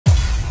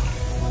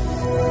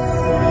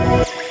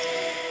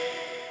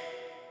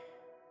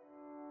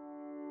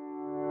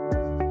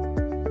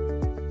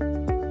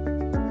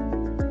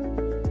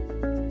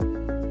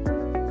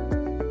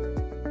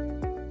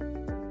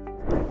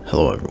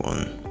Hello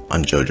everyone,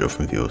 I'm Jojo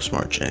from Vyvo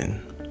Smart Chain,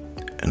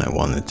 and I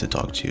wanted to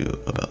talk to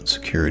you about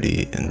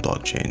security in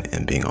blockchain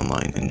and being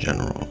online in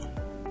general.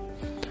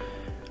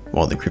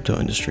 While the crypto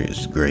industry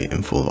is great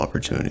and full of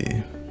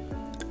opportunity,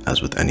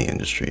 as with any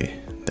industry,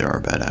 there are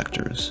bad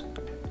actors.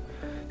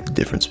 The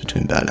difference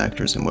between bad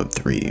actors in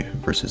Web3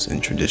 versus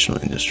in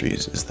traditional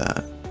industries is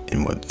that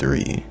in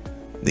Web3,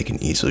 they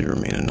can easily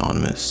remain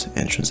anonymous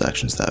and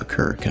transactions that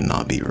occur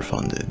cannot be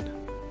refunded.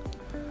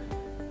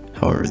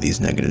 However, these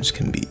negatives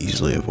can be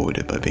easily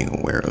avoided by being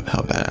aware of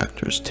how bad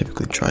actors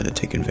typically try to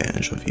take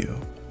advantage of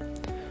you.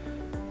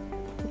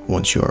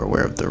 Once you are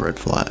aware of the red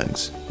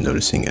flags,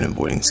 noticing and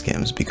avoiding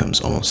scams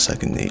becomes almost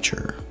second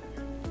nature.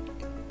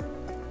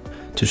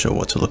 To show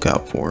what to look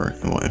out for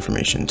and what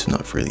information to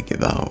not freely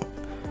give out,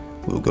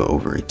 we'll go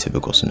over a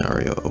typical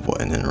scenario of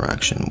what an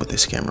interaction with a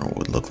scammer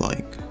would look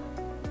like.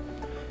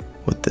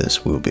 With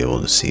this, we will be able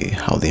to see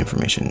how the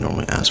information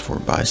normally asked for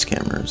by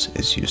scammers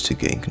is used to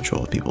gain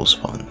control of people's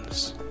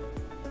funds.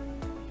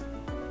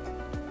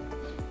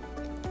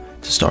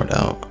 To start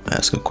out, I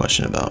ask a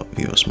question about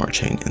Vyvo Smart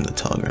Chain in the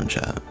Telegram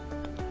chat.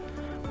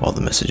 While the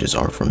messages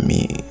are from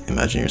me,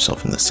 imagine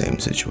yourself in the same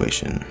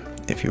situation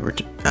if you were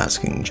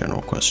asking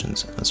general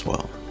questions as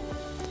well.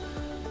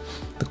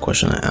 The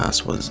question I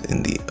asked was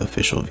in the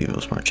official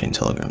Vyvo Smart Chain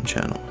Telegram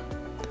channel,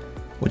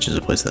 which is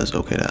a place that is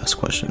okay to ask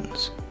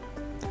questions.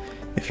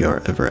 If you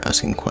are ever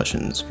asking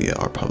questions via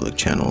our public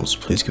channels,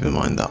 please keep in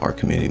mind that our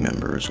community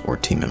members or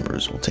team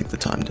members will take the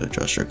time to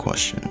address your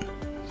question.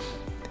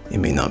 It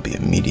may not be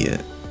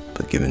immediate,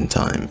 but given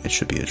time, it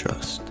should be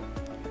addressed.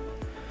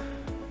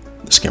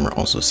 The scammer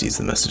also sees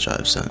the message I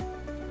have sent.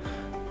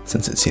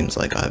 Since it seems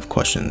like I have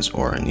questions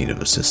or are in need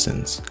of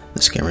assistance,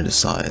 the scammer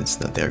decides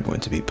that they are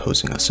going to be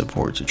posting us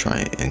support to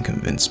try and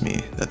convince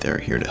me that they are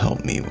here to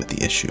help me with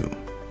the issue.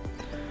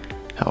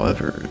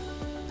 However,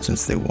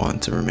 since they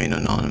want to remain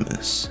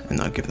anonymous and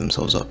not give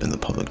themselves up in the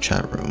public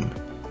chat room,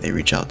 they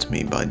reach out to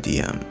me by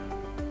DM.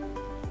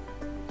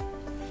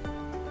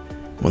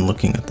 When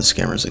looking at the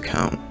scammer's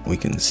account, we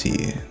can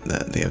see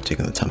that they have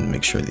taken the time to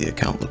make sure the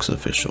account looks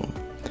official.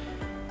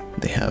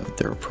 They have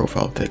their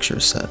profile picture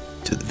set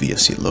to the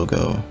VSC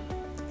logo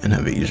and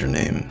have a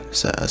username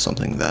set as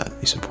something that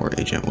a support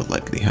agent would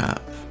likely have.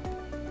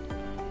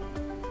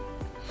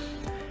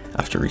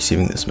 After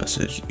receiving this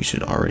message, you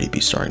should already be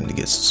starting to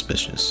get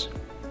suspicious.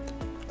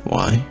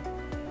 Why?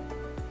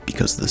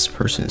 Because this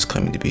person is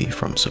claiming to be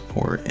from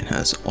support and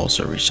has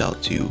also reached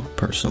out to you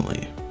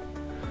personally.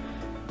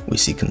 We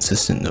see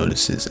consistent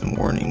notices and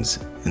warnings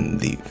in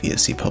the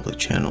VSC public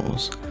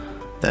channels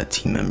that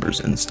team members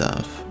and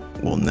staff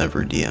will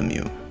never DM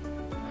you.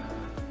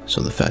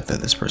 So the fact that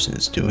this person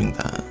is doing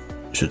that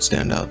should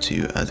stand out to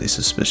you as a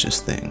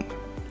suspicious thing.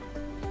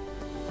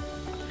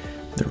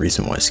 The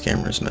reason why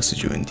scammers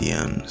message you in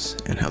DMs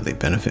and how they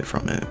benefit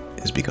from it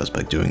is because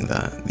by doing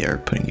that, they are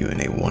putting you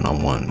in a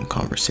one-on-one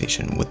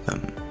conversation with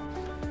them.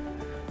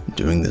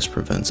 Doing this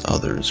prevents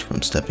others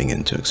from stepping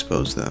in to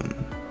expose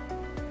them.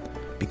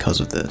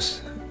 Because of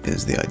this, it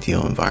is the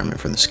ideal environment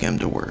for the scam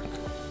to work.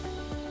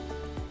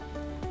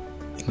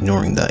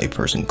 Ignoring that a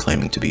person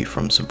claiming to be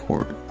from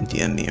support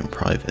DM me in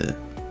private,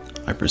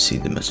 I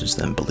proceed to message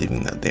them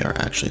believing that they are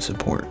actually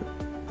support.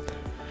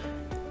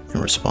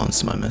 In response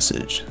to my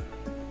message,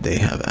 they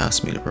have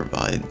asked me to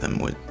provide them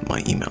with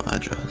my email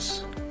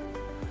address.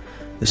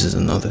 This is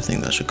another thing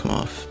that should come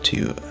off to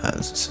you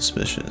as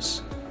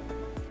suspicious.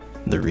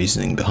 The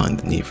reasoning behind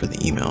the need for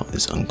the email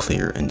is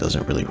unclear and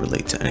doesn't really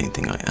relate to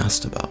anything I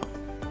asked about.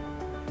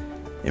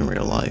 In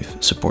real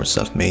life, support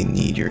staff may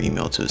need your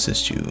email to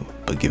assist you,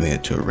 but giving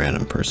it to a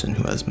random person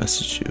who has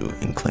messaged you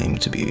and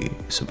claimed to be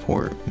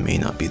support may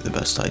not be the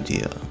best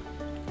idea.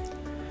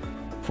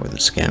 For the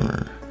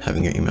scammer,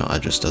 having your email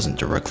address doesn't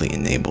directly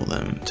enable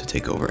them to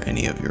take over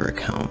any of your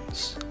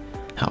accounts.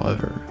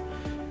 However,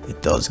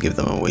 it does give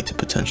them a way to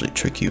potentially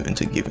trick you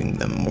into giving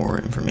them more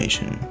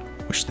information,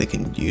 which they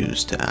can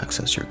use to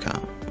access your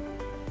account.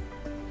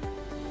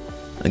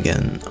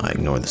 Again, I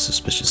ignore the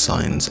suspicious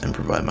signs and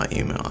provide my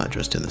email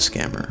address to the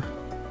scammer.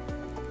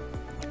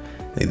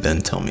 They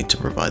then tell me to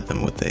provide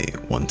them with a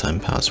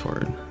one-time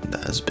password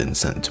that has been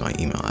sent to my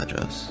email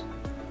address.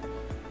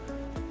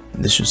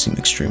 This should seem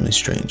extremely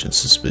strange and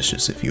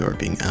suspicious if you are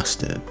being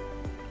asked it.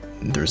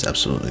 There is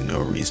absolutely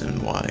no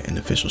reason why an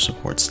official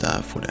support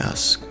staff would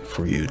ask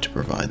for you to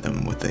provide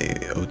them with a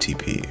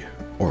OTP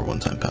or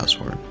one-time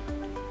password.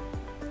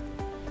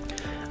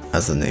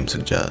 As the name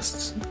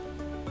suggests,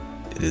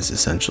 it is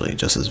essentially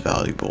just as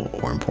valuable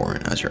or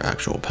important as your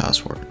actual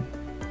password.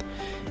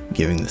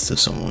 Giving this to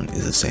someone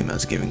is the same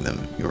as giving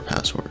them your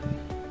password.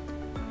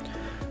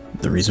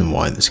 The reason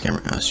why the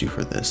scammer asks you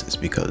for this is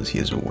because he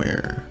is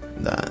aware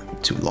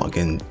that to log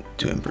in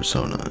to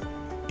in-persona,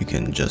 you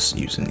can just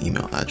use an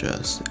email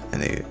address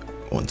and a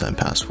one-time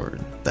password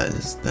that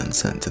is then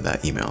sent to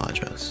that email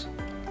address.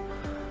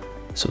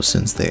 So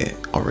since they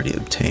already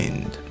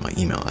obtained my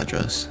email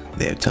address,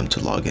 they attempt to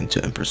log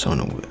into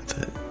in-persona with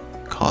it,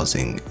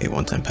 causing a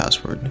one-time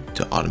password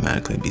to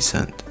automatically be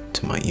sent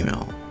to my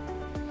email.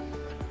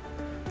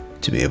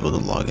 To be able to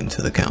log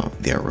into the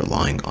account, they are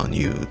relying on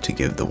you to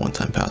give the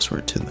one-time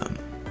password to them.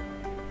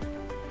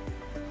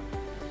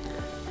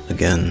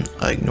 Again,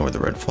 I ignore the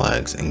red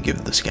flags and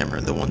give the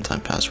scammer the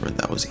one-time password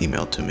that was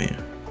emailed to me.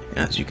 And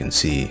as you can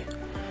see,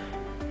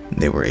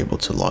 they were able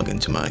to log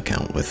into my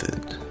account with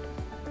it.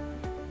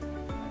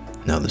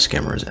 Now the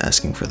scammer is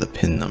asking for the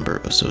PIN number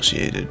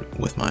associated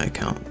with my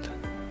account.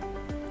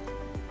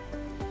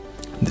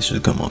 This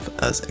should come off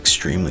as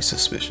extremely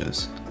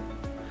suspicious.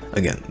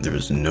 Again, there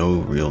is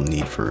no real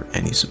need for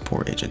any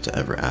support agent to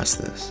ever ask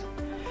this,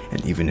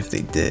 and even if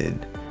they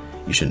did,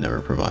 you should never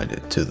provide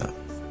it to them.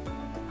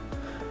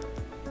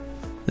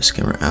 The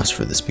scammer asks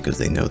for this because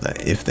they know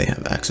that if they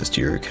have access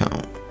to your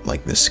account,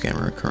 like this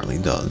scammer currently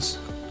does,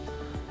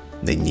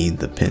 they need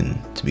the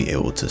PIN to be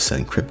able to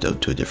send crypto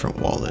to a different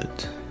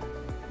wallet.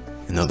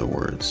 In other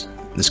words,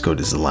 this code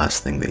is the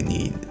last thing they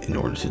need in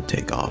order to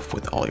take off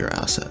with all your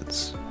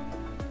assets.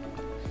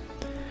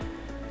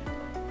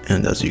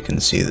 And as you can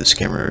see, the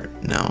scammer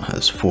now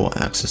has full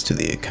access to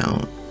the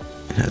account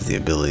and has the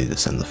ability to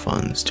send the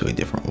funds to a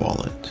different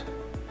wallet,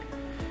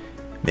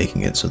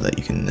 making it so that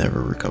you can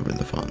never recover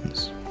the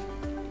funds.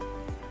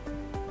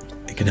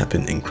 It can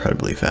happen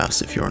incredibly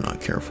fast if you are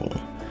not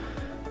careful.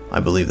 I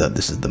believe that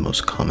this is the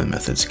most common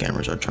method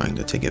scammers are trying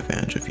to take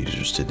advantage of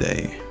users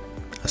today,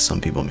 as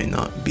some people may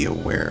not be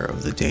aware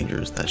of the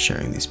dangers that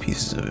sharing these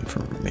pieces of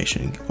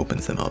information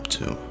opens them up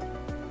to.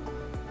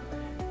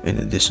 In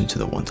addition to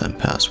the one-time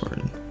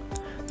password,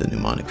 the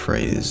mnemonic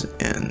phrase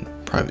and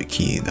private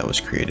key that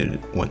was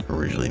created when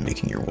originally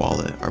making your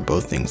wallet are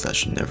both things that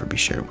should never be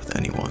shared with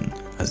anyone,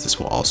 as this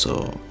will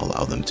also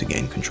allow them to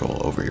gain control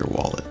over your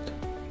wallet.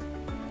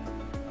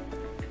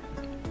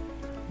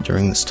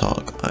 During this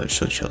talk, I've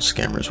showed you how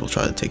scammers will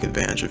try to take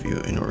advantage of you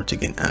in order to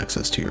gain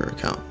access to your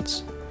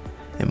accounts,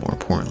 and more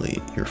importantly,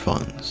 your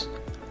funds.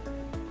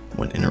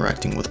 When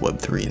interacting with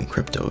Web3 and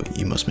crypto,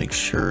 you must make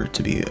sure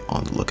to be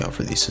on the lookout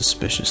for these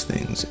suspicious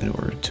things in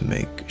order to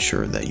make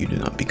sure that you do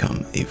not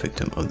become a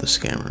victim of the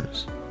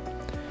scammers.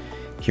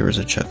 Here is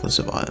a checklist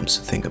of items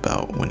to think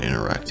about when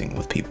interacting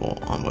with people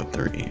on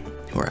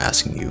Web3 who are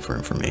asking you for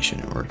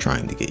information or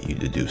trying to get you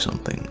to do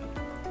something.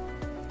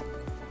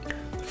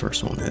 The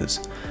first one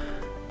is,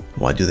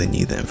 why do they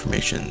need the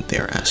information they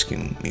are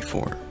asking me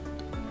for?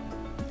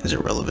 Is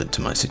it relevant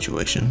to my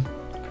situation?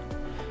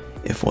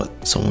 If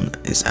what someone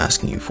is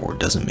asking you for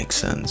doesn't make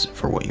sense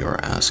for what you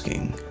are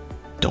asking,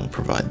 don't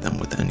provide them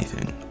with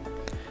anything.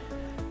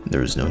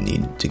 There is no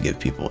need to give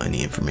people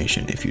any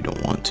information if you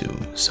don't want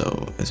to,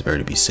 so it's better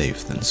to be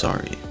safe than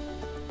sorry.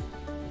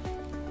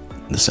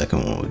 The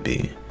second one would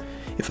be,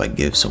 if I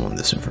give someone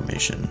this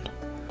information,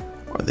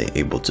 are they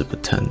able to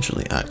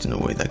potentially act in a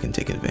way that can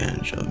take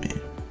advantage of me?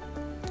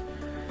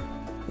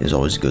 It is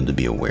always good to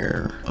be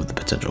aware of the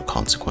potential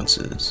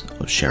consequences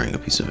of sharing a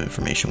piece of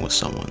information with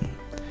someone.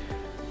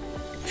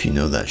 If you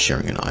know that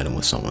sharing an item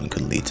with someone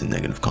could lead to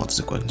negative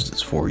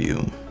consequences for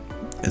you,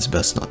 it's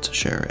best not to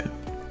share it.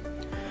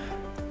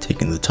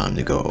 Taking the time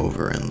to go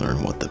over and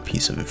learn what the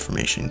piece of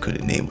information could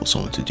enable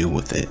someone to do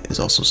with it is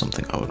also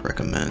something I would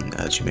recommend,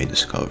 as you may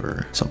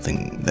discover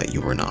something that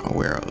you were not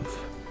aware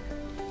of.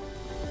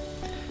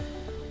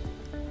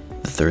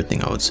 The third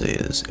thing I would say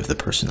is, if the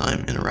person I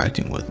am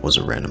interacting with was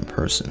a random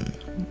person,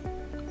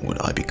 would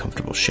I be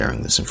comfortable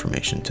sharing this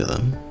information to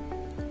them?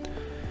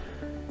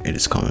 It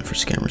is common for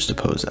scammers to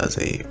pose as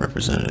a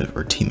representative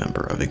or team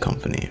member of a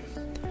company.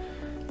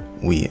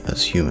 We,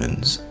 as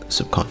humans,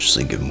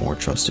 subconsciously give more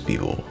trust to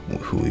people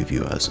who we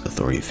view as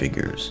authority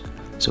figures,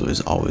 so it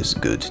is always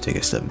good to take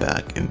a step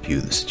back and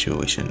view the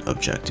situation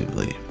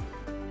objectively.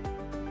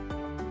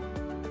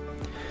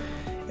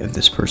 If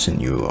this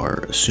person you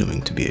are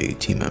assuming to be a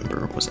team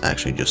member was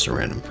actually just a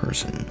random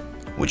person,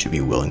 would you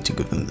be willing to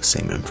give them the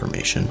same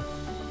information?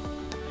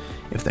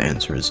 If the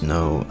answer is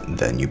no,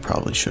 then you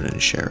probably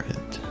shouldn't share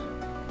it.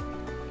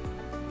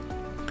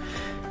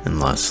 And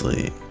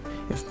lastly,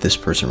 if this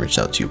person reached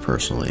out to you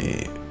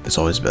personally, it's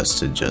always best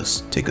to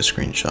just take a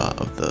screenshot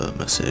of the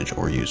message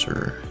or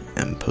user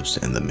and post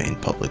it in the main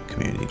public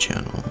community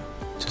channel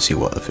to see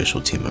what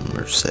official team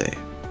members say.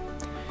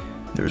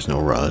 There's no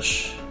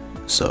rush,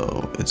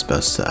 so it's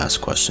best to ask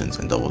questions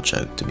and double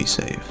check to be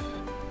safe.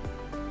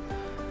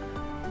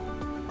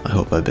 I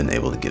hope I've been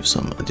able to give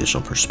some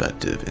additional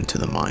perspective into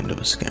the mind of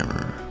a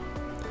scammer.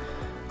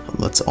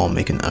 Let's all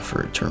make an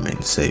effort to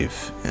remain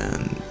safe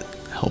and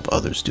help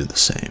others do the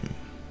same.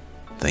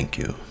 Thank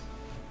you.